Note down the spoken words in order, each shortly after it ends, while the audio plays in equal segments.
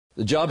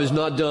The job is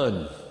not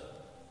done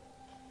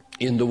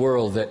in the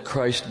world that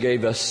Christ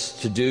gave us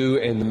to do,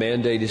 and the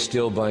mandate is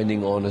still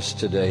binding on us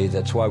today.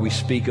 That's why we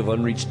speak of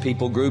unreached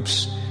people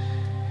groups.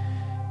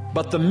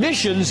 But the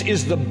missions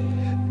is the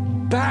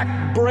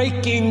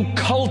back-breaking,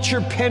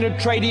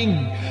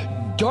 culture-penetrating,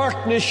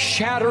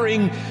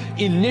 darkness-shattering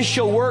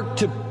initial work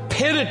to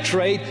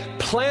penetrate,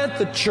 plant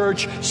the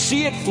church,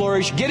 see it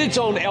flourish, get its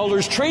own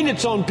elders, train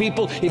its own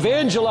people,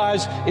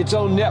 evangelize its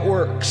own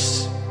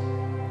networks.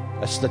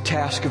 That's the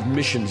task of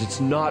missions.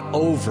 It's not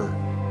over.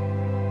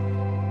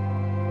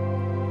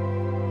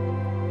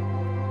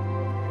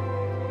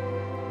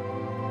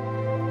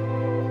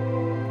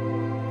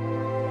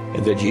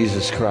 And that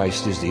Jesus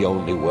Christ is the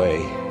only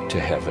way to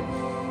heaven.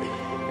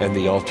 And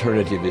the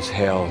alternative is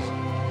hell.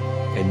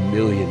 And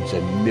millions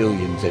and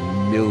millions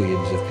and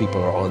millions of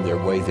people are on their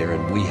way there.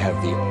 And we have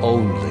the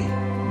only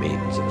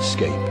means of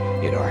escape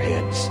in our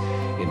heads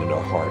and in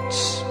our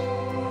hearts.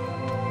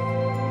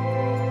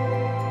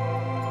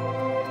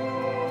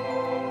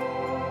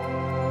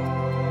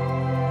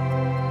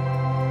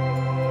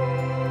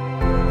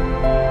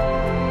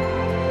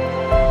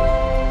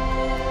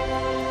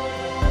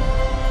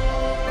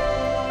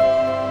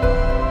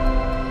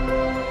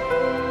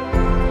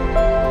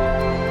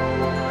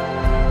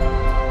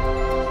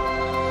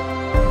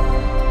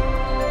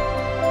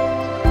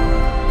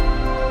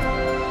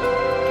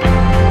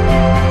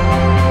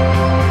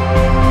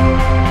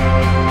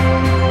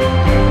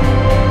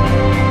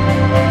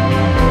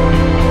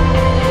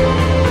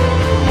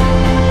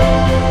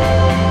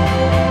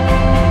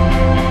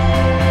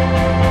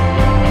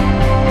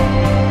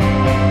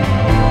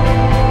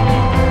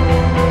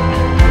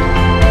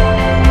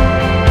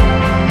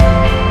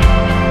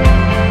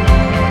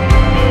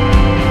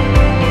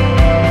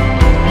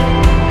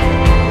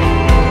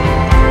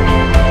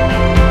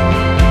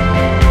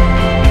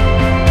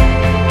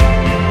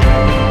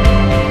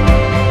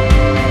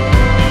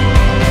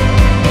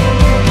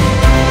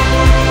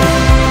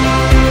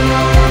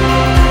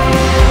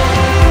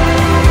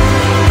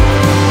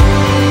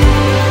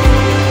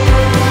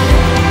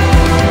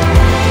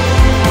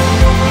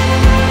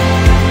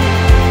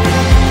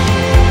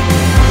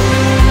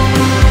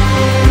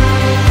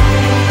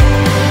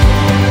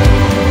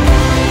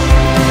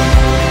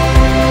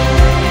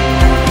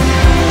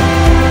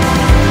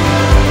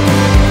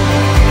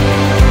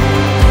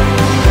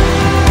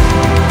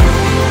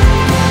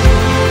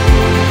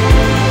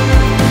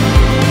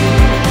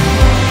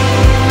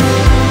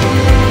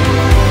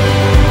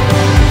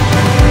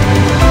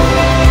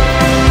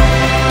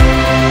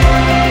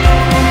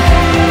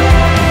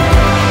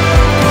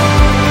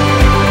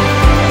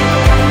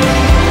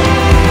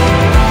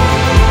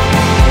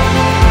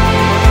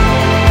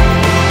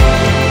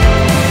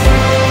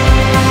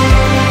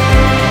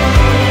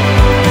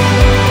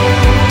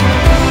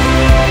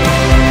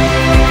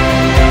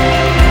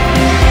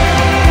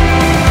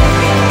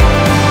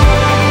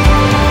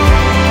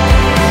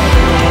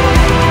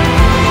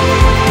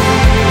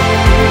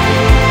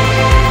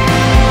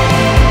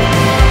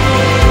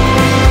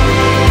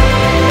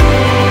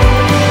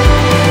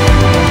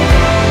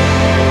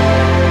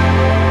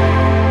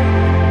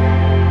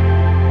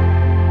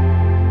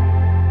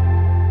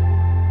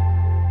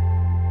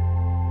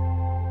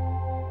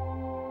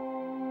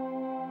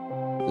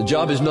 The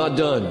job is not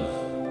done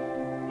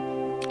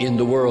in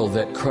the world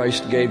that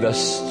Christ gave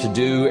us to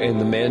do,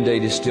 and the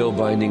mandate is still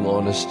binding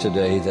on us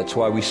today. That's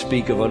why we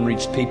speak of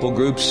unreached people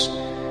groups.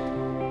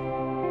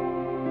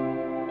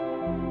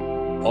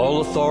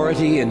 All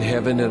authority in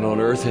heaven and on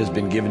earth has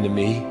been given to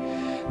me.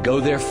 Go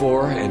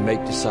therefore and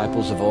make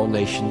disciples of all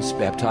nations,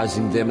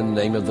 baptizing them in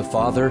the name of the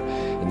Father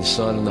and the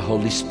Son and the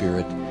Holy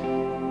Spirit.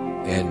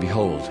 And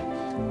behold,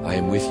 I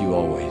am with you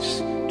always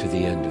to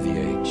the end of the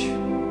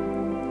age.